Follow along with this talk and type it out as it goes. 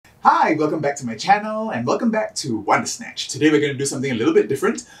Hi, welcome back to my channel and welcome back to Wondersnatch. Today we're going to do something a little bit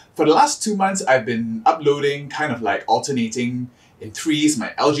different. For the last 2 months, I've been uploading, kind of like alternating in threes, my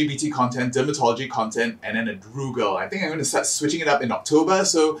LGBT content, dermatology content, and then a Drew girl. I think I'm going to start switching it up in October,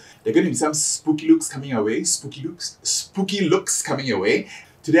 so there are going to be some spooky looks coming your way. Spooky looks coming your way.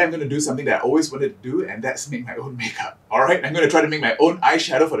 Today I'm going to do something that I always wanted to do, and that's make my own makeup. Alright, I'm going to try to make my own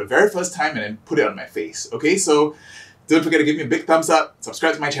eyeshadow for the very first time and then put it on my face. Okay, so don't forget to give me a big thumbs up,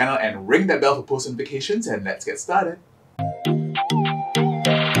 subscribe to my channel, and ring that bell for post notifications, and let's get started.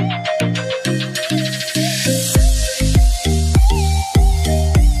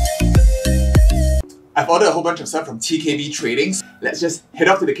 I've ordered a whole bunch of stuff from TKB Tradings. Let's just head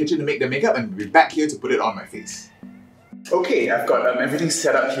off to the kitchen to make the makeup and be back here to put it on my face. Okay, I've got everything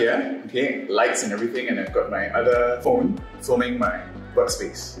set up here, okay, lights and everything, and I've got my other phone filming my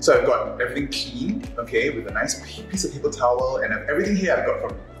workspace. So I've got everything clean, okay, with a nice piece of paper towel, and everything here I've got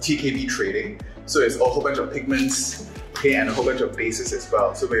from TKB Trading. So it's a whole bunch of pigments, okay, and a whole bunch of bases as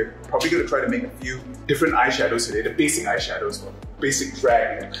well. So we're probably going to try to make a few different eyeshadows today, the basic eyeshadows for basic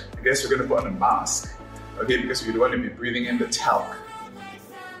drag. I guess we're going to put on a mask, okay, because we don't want to be breathing in the talc.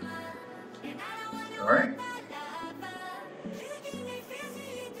 Alright.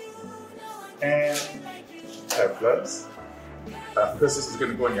 And I have gloves. Because this is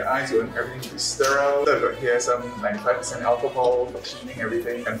going to go in your eyes, you want everything to be sterile. So I've got here some 95% alcohol for cleaning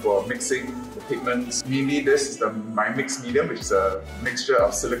everything and for mixing the pigments. Mainly this is my mix medium, which is a mixture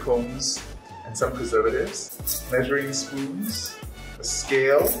of silicones and some preservatives. Measuring spoons, a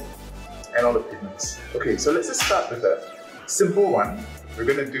scale, and all the pigments. Okay, so let's just start with a simple one. We're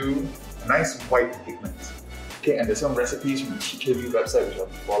going to do a nice white pigment. Okay, and there's some recipes from the TKB website which I'll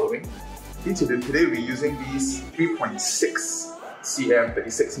be following. Okay, today we're using these 3.6 cm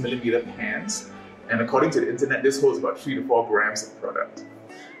 36mm pans, and according to the internet this holds about 3 to 4 grams of product.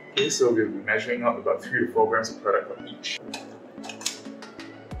 Okay, so we'll be measuring out about 3 to 4 grams of product from each.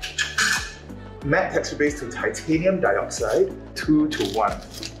 Matte texture base to titanium dioxide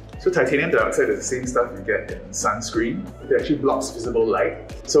 2:1. So titanium dioxide is the same stuff you get in sunscreen. It actually blocks visible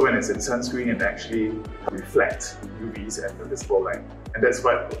light. So when it's in sunscreen, it actually reflects UVs and the visible light. And that's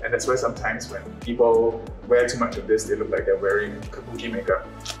why sometimes when people wear too much of this, they look like they're wearing kabuki makeup.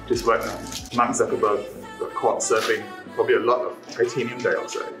 Just what Mark Zuckerberg got caught surfing probably a lot of titanium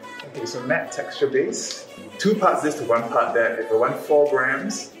dioxide. Okay, so matte texture base. 2 parts this to 1 part that. If I want 4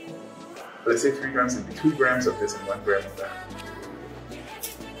 grams, let's say 3 grams, it'd be 2 grams of this and 1 gram of that.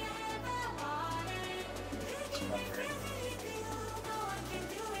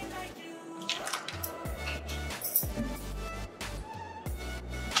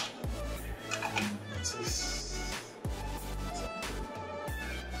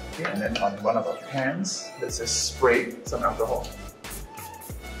 And then on one of our pans, let's just spray some alcohol.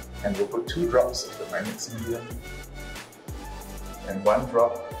 And we'll put 2 drops of my mix medium and 1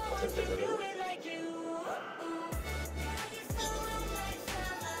 drop of the preservative.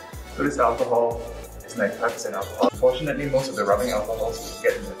 So this alcohol is 95% alcohol. Unfortunately, most of the rubbing alcohols you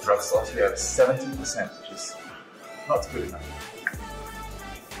get in the drugstores here are 70%, which is not good enough.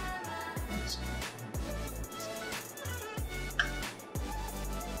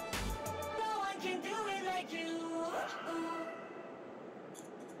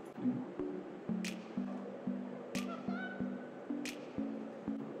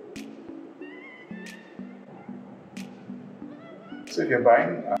 So if you're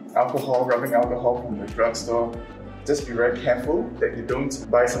buying rubbing alcohol from the drugstore, just be very careful that you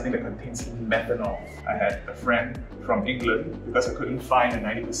don't buy something that contains methanol. I had a friend from England because I couldn't find a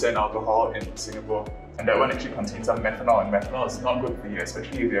 90% alcohol in Singapore, and that one actually contains some methanol, and methanol is not good for you,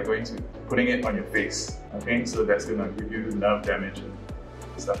 especially if you're going to putting it on your face. Okay, so that's going to give you nerve damage and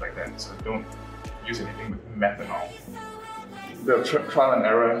stuff like that. So don't use anything with methanol. The trial and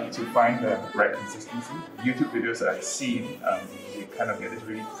error to find the right consistency. YouTube videos that I've seen, you kind of get this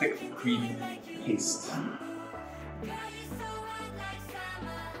really thick, creamy paste.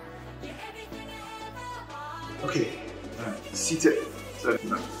 Okay, seated. So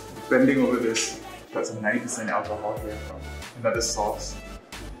bending over this, got some 90% alcohol here from another source.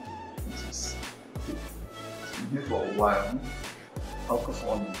 It's been here for a while.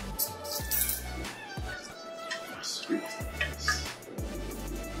 Alcohol. Sweet.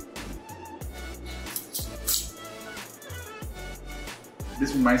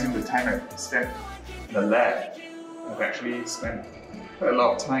 This reminds me of the time I spent in the lab. I've actually spent quite a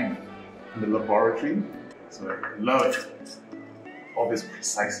lot of time in the laboratory, so I love all this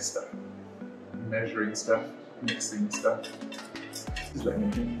precise stuff. Measuring stuff, mixing stuff. It's like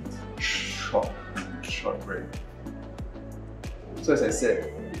making short bread. So as I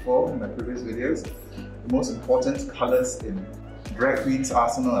said, before in my previous videos, the most important colours in drag queen's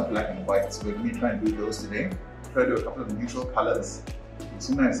arsenal are black and white, so we're going to try and do those today. Try to do a couple of neutral colours.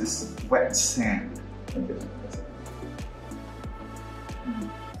 So now is this wet sand.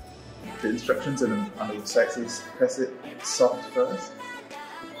 The instructions on the website says press it soft first.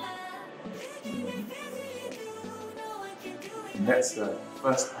 And that's the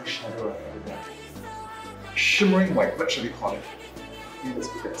first eyeshadow I've ever done. Shimmering white, what should we call it? Okay, let's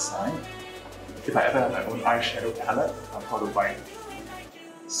put that aside. If I ever have my own eyeshadow palette, I'll call it white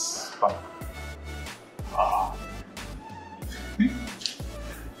spunk.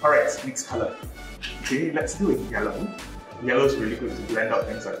 Alright, next color. Okay, let's do it yellow. Yellow is really good to blend out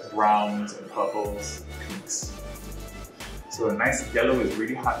things like browns and purples, pinks. So a nice yellow is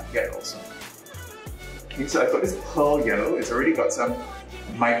really hard to get also. Okay, so I've got this pearl yellow. It's already got some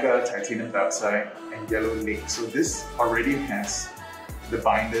mica, titanium dioxide, and yellow lake. So this already has the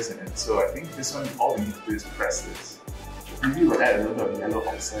binders in it. So I think this one, all we need to do is press this. Maybe we'll add a little bit of yellow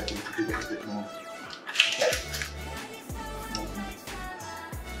oxide to give it a bit more. Okay.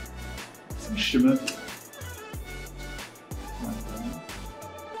 Some shimmer.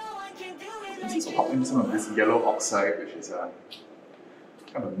 Let's also pop in some of this yellow oxide, which is a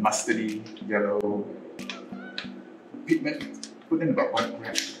kind of mustardy yellow pigment. Put in about 1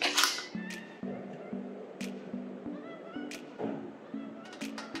 gram.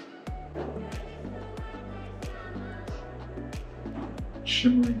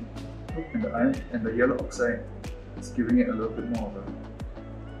 Shimmering. And the iron and the yellow oxide is giving it a little bit more of a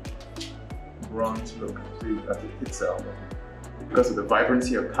bronze look as it hits the album. Because of the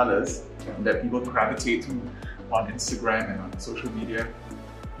vibrancy of colours that people gravitate to on Instagram and on social media,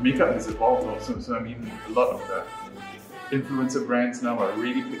 makeup has evolved also. So I mean, a lot of the influencer brands now are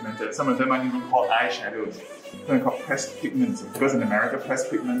really pigmented. Some of them are even called eyeshadows. They're called pressed pigments. Because in America, pressed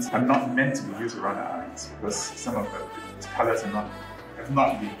pigments are not meant to be used around the eyes because some of the colours have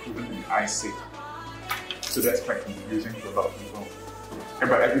not been proven to be eye safe. So that's quite confusing to a lot of people.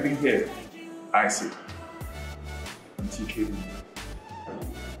 But everything here is eye safe from TKD.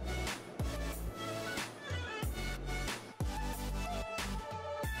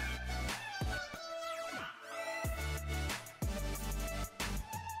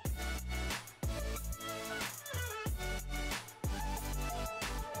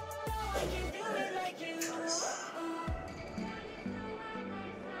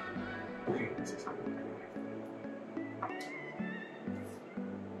 Okay, this is not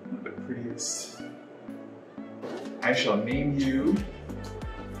the prettiest. I shall name you.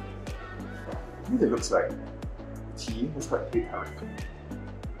 I think it looks like tea. Looks like tea powder.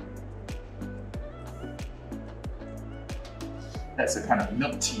 That's the kind of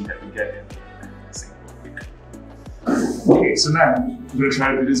milk tea that we get in Singapore. Okay, so now I'm going to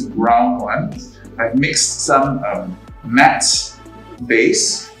try to do this brown one. I've mixed some matte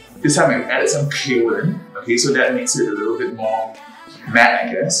base. This time I've added some kaolin, okay, so that makes it a little bit more matte, I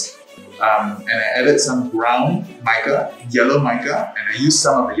guess. And I added some brown mica, yellow mica, and I used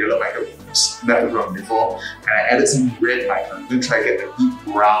some of the yellow mica left from before, and I added some red mica. I'm going to try to get the deep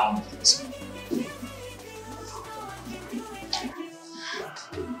brown.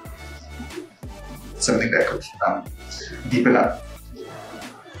 Something that could deepen up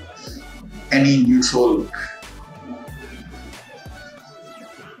any neutral look.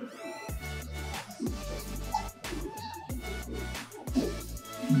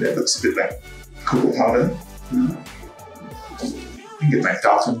 That looks a bit like cocoa powder. I can get my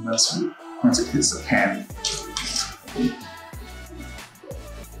darkness once it hits the pan. Okay,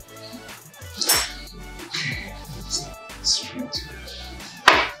 straight.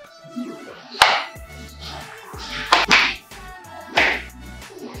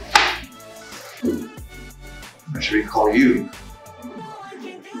 What should we call you?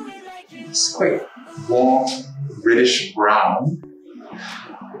 It's quite warm, reddish brown.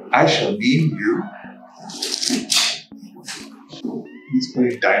 I shall name you. Let's call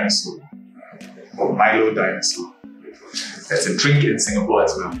it Dinosaur or Milo Dinosaur. That's a drink in Singapore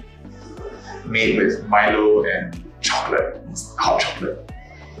as well, made with Milo and chocolate, hot chocolate.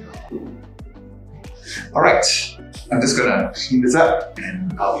 All right, I'm just gonna clean this up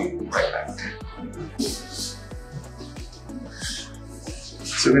and I'll be right back.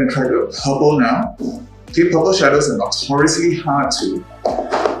 So we're gonna try the purple now. Okay, purple shadows are notoriously hard to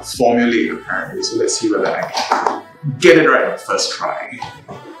formulate apparently, so let's see whether I can get it right on first try.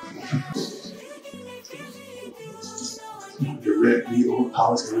 The red really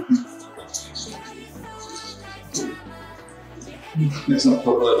overpowers everything. It's not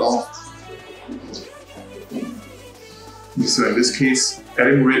purple at all. So in this case,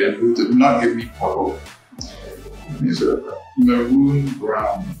 adding red and blue to not give me purple. Use a maroon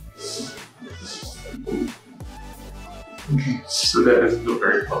brown. Okay, so that doesn't look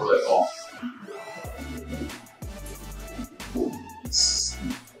very purple at all. It's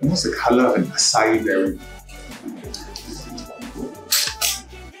almost the color of an acai berry.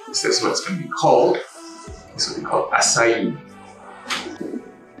 So that's what it's going to be called. This will be called acai.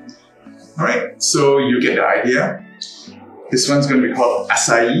 Alright, so you get the idea. This one's going to be called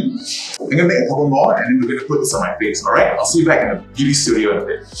acai. I'm going to make a couple more and then we're going to put this on my face. Alright, I'll see you back in the beauty studio in a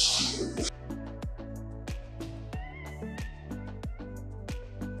bit.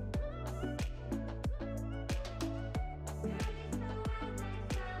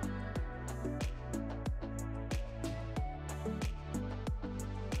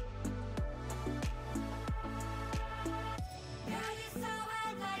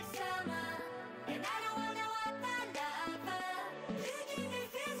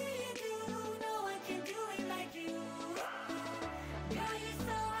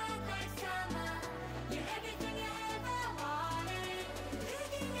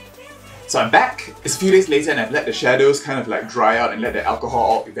 So I'm back. It's a few days later and I've let the shadows kind of like dry out and let the alcohol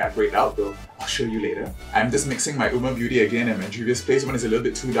all evaporate out, though I'll show you later. I'm just mixing my Uma Beauty again and my Juvia's Place. One is a little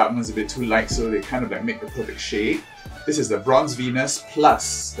bit too dark, one is a bit too light, so they kind of like make the perfect shade. This is the Bronze Venus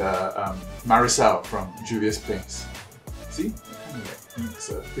plus the Maricel from Juvia's Place. See? It kind of like makes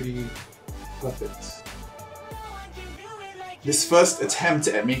a pretty perfect. This first attempt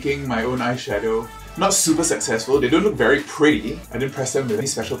at making my own eyeshadow, not super successful. They don't look very pretty. I didn't press them with any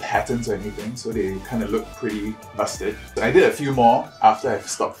special patterns or anything, so they kind of look pretty busted. But I did a few more after I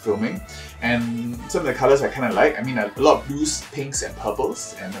stopped filming, and some of the colours I kind of like. I mean, a lot of blues, pinks and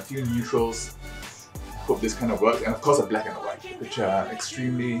purples, and a few neutrals. I hope this kind of works, and of course a black and a white, which are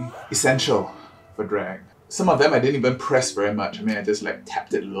extremely essential for drag. Some of them I didn't even press very much. I mean, I just like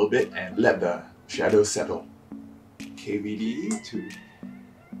tapped it a little bit and let the shadow settle. KVD 2.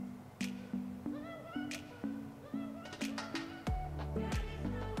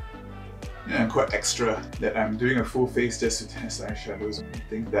 Yeah, I'm quite extra that I'm doing a full face just to test eyeshadows. I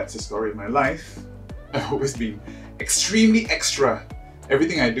think that's the story of my life. I've always been extremely extra.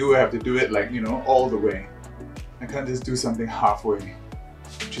 Everything I do, I have to do it like, you know, all the way. I can't just do something halfway.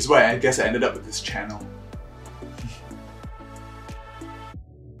 Which is why I guess I ended up with this channel.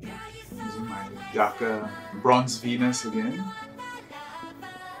 Using my darker Bronze Venus again.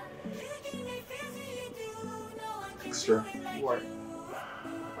 Extra white.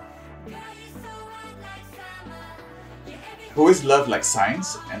 I've always loved like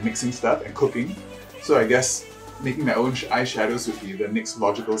science and mixing stuff and cooking, so I guess making my own eyeshadows would be the next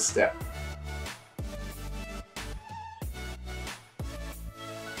logical step.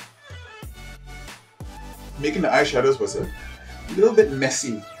 Making the eyeshadows was a little bit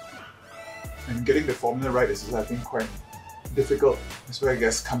messy, and getting the formula right is, I think, quite difficult. That's why I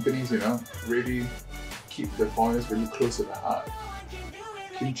guess companies, you know, really keep the formulas really close to the heart.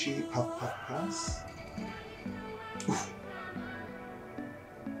 Kimchi puff puff pass. Oof.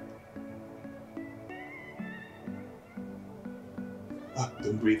 Oh,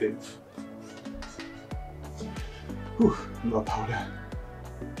 don't breathe in. Whew, a lot of powder.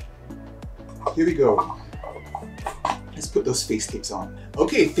 Here we go. Let's put those face tapes on.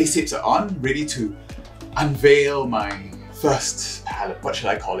 Okay, face tapes are on, ready to unveil my first palette. What should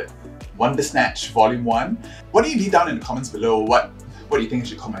I call it? Wondersnatch Volume 1. Why don't you leave down in the comments below what do you think I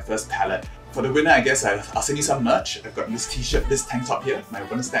should call my first palette? For the winner, I guess I'll send you some merch. I've got this t-shirt, this tank top here, my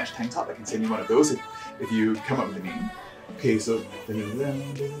Wondersnatch tank top. I can send you one of those if you come up with a name. Okay, so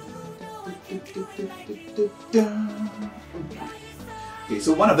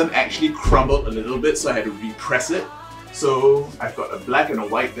one of them actually crumbled a little bit, so I had to repress it. So I've got a black and a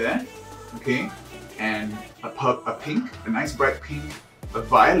white there, okay, and a pink, a nice bright pink, a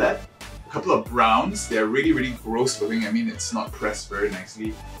violet, a couple of browns. They're really, really gross looking. I mean, it's not pressed very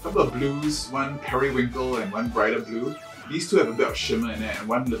nicely. A couple of blues, one periwinkle and one brighter blue. These two have a bit of shimmer in it, and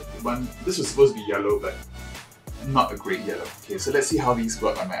one this was supposed to be yellow, but not a great yellow. Okay, so let's see how these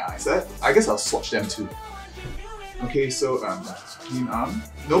work on my eyes. I guess I'll swatch them too. Okay, so clean arm,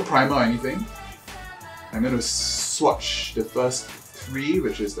 no primer or anything. I'm going to swatch the first three,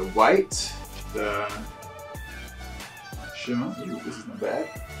 which is the white, the shimmer, ooh, this is not bad,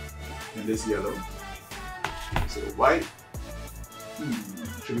 and this yellow. So white,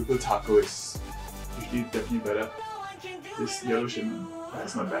 tropical taco is usually definitely better. This yellow shimmer,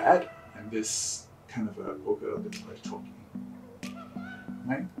 that's not bad, and this kind of a polka that's quite chalky.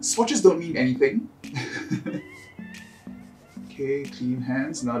 Right? Swatches don't mean anything. Okay, clean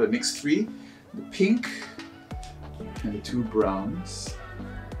hands. Now the next three, the pink and the two browns.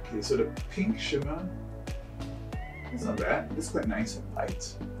 Okay, so the pink shimmer, it's not bad. It's quite nice and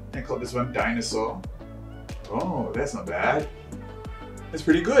light. I call this one Dinosaur. Oh, that's not bad. That's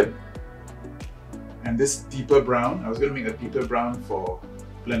pretty good. And this deeper brown, I was going to make a deeper brown for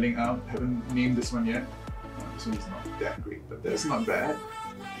blending out. Haven't named this one yet. This one is not that great, but that's not bad.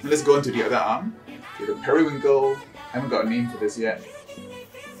 And let's go into the other arm. Okay, the periwinkle. I haven't got a name for this yet.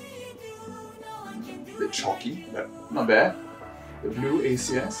 A bit chalky, but not bad. The blue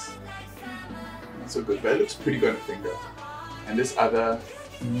ACS. Not so good, but it looks pretty good on the finger. And this other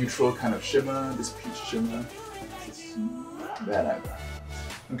neutral kind of shimmer, this peach shimmer. This is not bad either.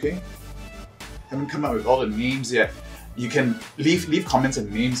 Okay. Haven't come up with all the names yet. You can leave comments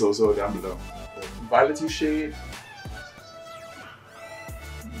and names also down below. The violety shade.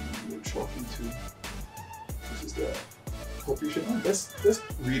 A little chalky too. This is the purple shade. Oh, let's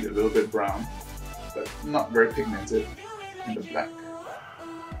read a little bit brown, but not very pigmented. And the black.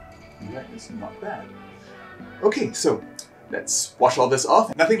 The black is not bad. Okay, so let's wash all this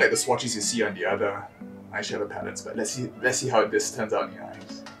off. Nothing like the swatches you see on the other eyeshadow palettes, but let's see how this turns out in your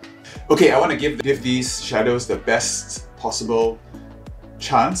eyes. Okay, I want to give these shadows the best possible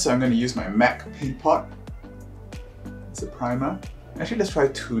chance, so I'm going to use my MAC paint pot. It's a primer. Actually, let's try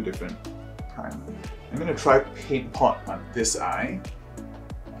two different primers. I'm going to try paint pot on this eye,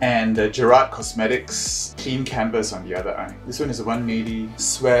 and the Gerard Cosmetics clean canvas on the other eye. This one is a 180,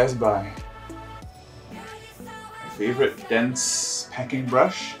 swears by my favorite dense packing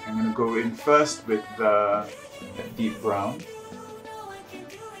brush. I'm going to go in first with the deep brown.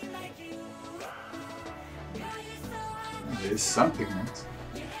 There is some pigment.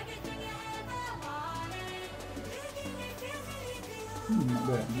 Not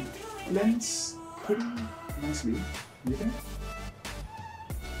bad. Blends pretty nicely, do you think?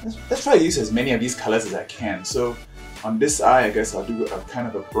 Let's try to use as many of these colors as I can. So on this eye, I guess I'll do a kind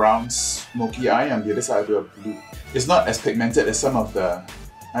of a brown smoky eye. On the other side, I'll do a blue. It's not as pigmented as some of the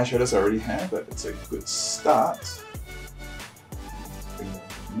eyeshadows I already have, but it's a good start. Bring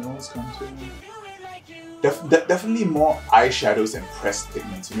the nose contour. Definitely more eyeshadows than pressed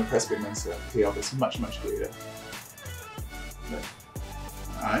pigments. You know, pressed pigments payoff is much greater. But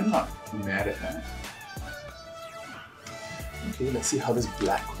I'm not mad at that. Okay, let's see how this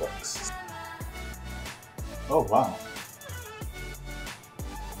black works. Oh wow.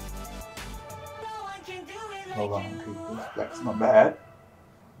 Oh wow, okay, this black's not bad.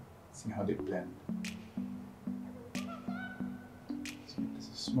 Let's see how they blend. This is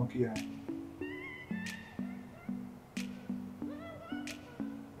smoky eye.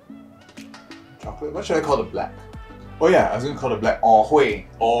 Chocolate? What should I call the black? Oh yeah, I was going to call the black Hui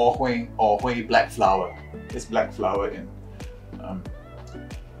black flower. It's black flower in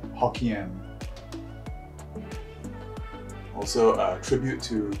Hokkien. Also a tribute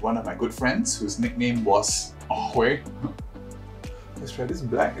to one of my good friends whose nickname was Hui. Let's try this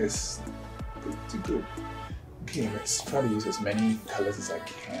black, is pretty good. Okay, let's try to use as many colors as I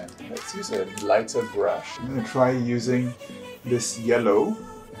can. Let's use a lighter brush. I'm going to try using this yellow.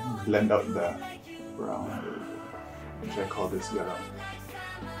 Blend out the brown. What should I call this yellow?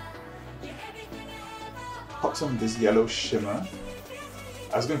 Pop some of this yellow shimmer.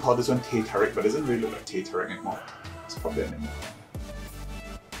 I was going to call this one Tay-Tarik, but it doesn't really look like Tay-Tarik anymore. Let's pop that in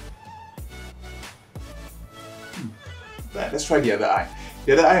there. Let's try the other eye.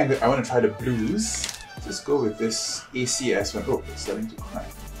 The other eye, I want to try the blues. Just go with this ACS one. Oh, it's starting to crack.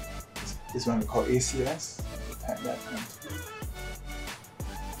 This one we call ACS. Pack that one too.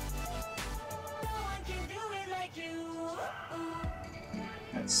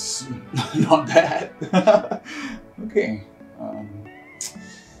 That's not bad. Okay.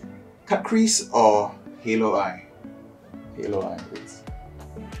 Cut crease or halo eye? Halo eye, please.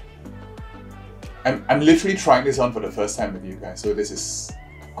 I'm literally trying this on for the first time with you guys, so this is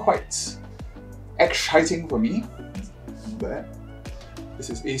quite exciting for me. But this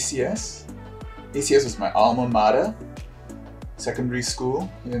is ACS. ACS was my alma mater, secondary school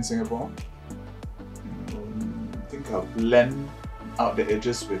here in Singapore. I think I'll blend out the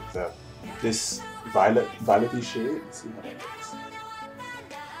edges with this violety shade. Let's see how that looks.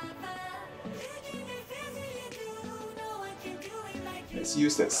 Let's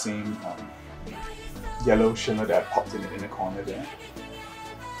use that same yellow shimmer that I popped in the inner corner there.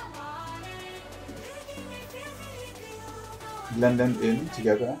 Blend them in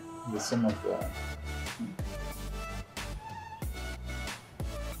together with some of the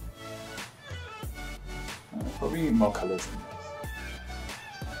probably need more colors in this.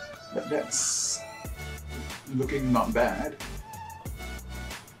 But that's looking not bad.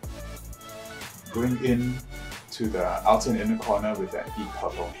 Going in to the outer and inner corner with that deep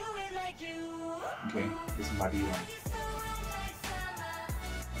purple. Okay, this muddy one.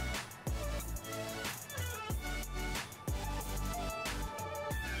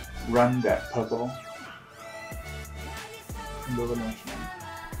 Run that purple. Lower lash line.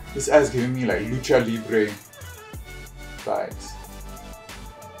 This eye is giving me like Lucha Libre vibes.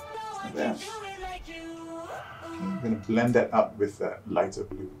 Like that. Okay, I'm gonna blend that up with that lighter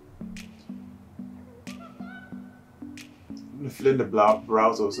blue. I'm gonna fill in the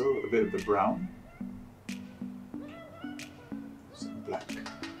brows also, a bit of the brown. Some black.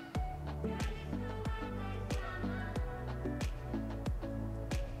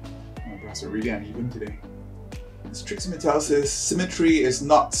 My brows are really uneven today. As Trixie Mattel says, symmetry is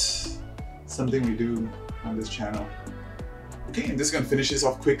not something we do on this channel. Okay, I'm just gonna finish this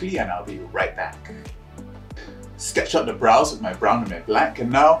off quickly and I'll be right back. Sketch out the brows with my brown and my black,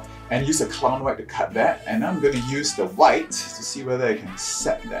 and use a clown white to cut that, and I'm going to use the white to see whether I can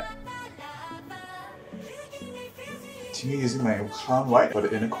set that. Continue using my clown white for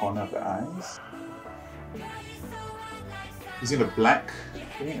the inner corner of the eyes. Using the black,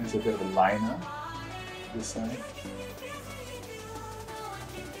 okay, as a bit of a liner this side.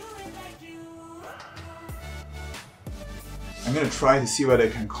 I'm going to try to see whether I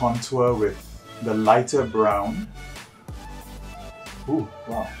can contour with the lighter brown. Ooh,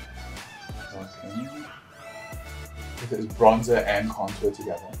 wow. Okay. If it's bronzer and contour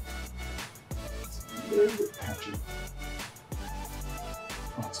together. It's a little bit patchy.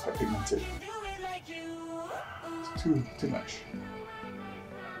 Oh, it's quite pigmented. It's too much.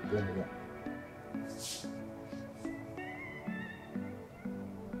 Blend it up.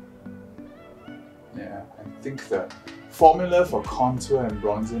 Yeah, I think the formula for contour and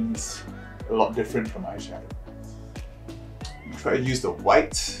bronzing is a lot different from eyeshadow. Try to use the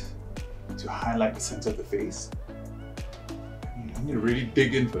white to highlight the center of the face. I need to really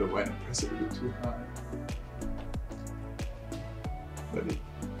dig in for the white and press it a bit too hard. But it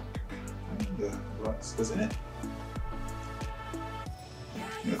kinda works, doesn't it? I'm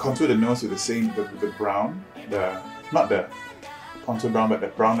going to contour the nose with the brown, not the contour brown, but the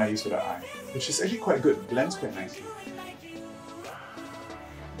brown I use for the eye, which is actually quite good, it blends quite nicely.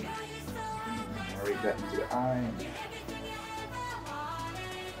 Narrate that into the eye.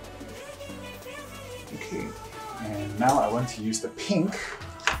 Okay, and now I want to use the pink.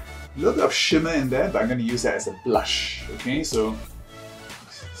 A little bit of shimmer in there, but I'm going to use that as a blush. Okay, so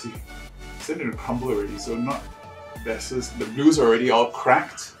see, it's starting to crumble already, so not the blues are already all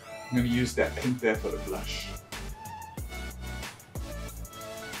cracked. I'm going to use that pink there for the blush.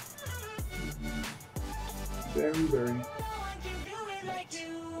 Very, very light.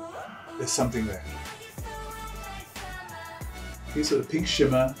 There's something there. Okay, so the pink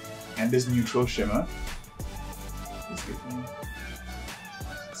shimmer and this neutral shimmer is giving me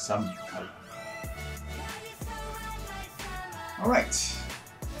some color. Alright,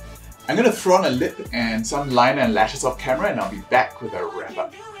 I'm going to throw on a lip and some liner and lashes off camera, and I'll be back with a wrap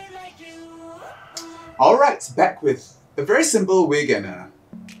up. Alright, back with a very simple wig and a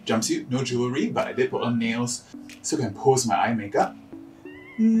jumpsuit, no jewelry, but I did put on nails so I can pose my eye makeup.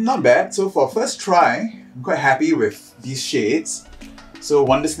 Not bad. So for first try, I'm quite happy with these shades. So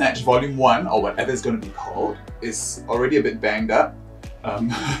Wondersnatch Volume 1, or whatever it's going to be called, is already a bit banged up.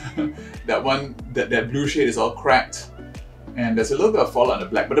 That blue shade is all cracked, and there's a little bit of fallout on the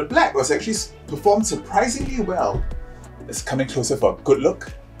black, but the black was actually performed surprisingly well. It's coming closer for a good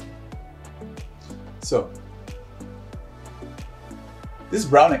look. So this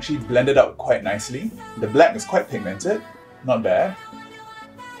brown actually blended out quite nicely. The black is quite pigmented, not bad.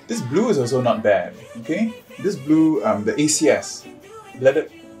 This blue is also not bad, okay? This blue, the ACS,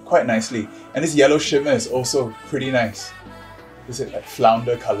 blended quite nicely. And this yellow shimmer is also pretty nice. This is like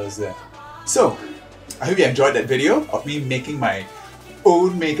flounder colors there. So, I hope you enjoyed that video of me making my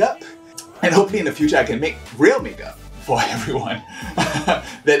own makeup. And hopefully in the future I can make real makeup for everyone.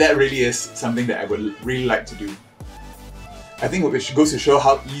 that really is something that I would really like to do. I think it goes to show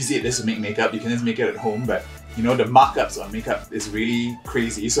how easy it is to make makeup. You can just make it at home, but you know, the markups on makeup is really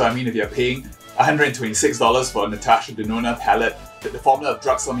crazy. So I mean, if you're paying $126 for a Natasha Denona palette, the formula of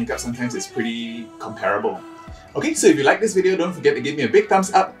drugstore makeup sometimes is pretty comparable. Okay, so if you like this video, don't forget to give me a big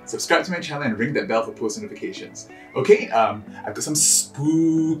thumbs up, subscribe to my channel, and ring that bell for post notifications. Okay, I've got some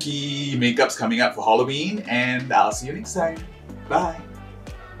spooky makeups coming up for Halloween, and I'll see you next time. Bye!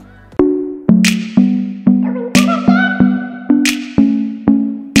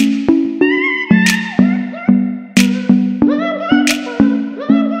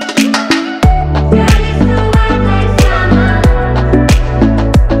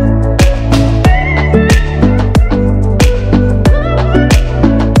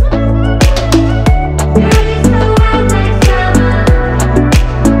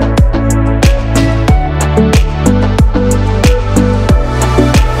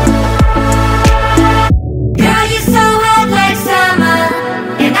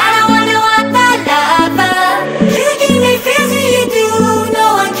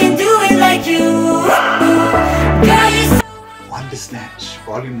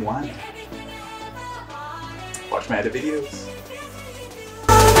 Volume 1. Watch my other videos.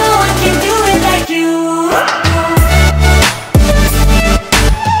 No one can do it like you.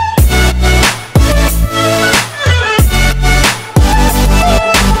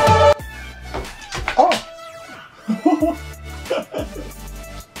 Oh!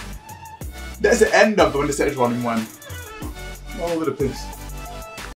 That's the end of the Wondersnatch Volume 1. All over the place.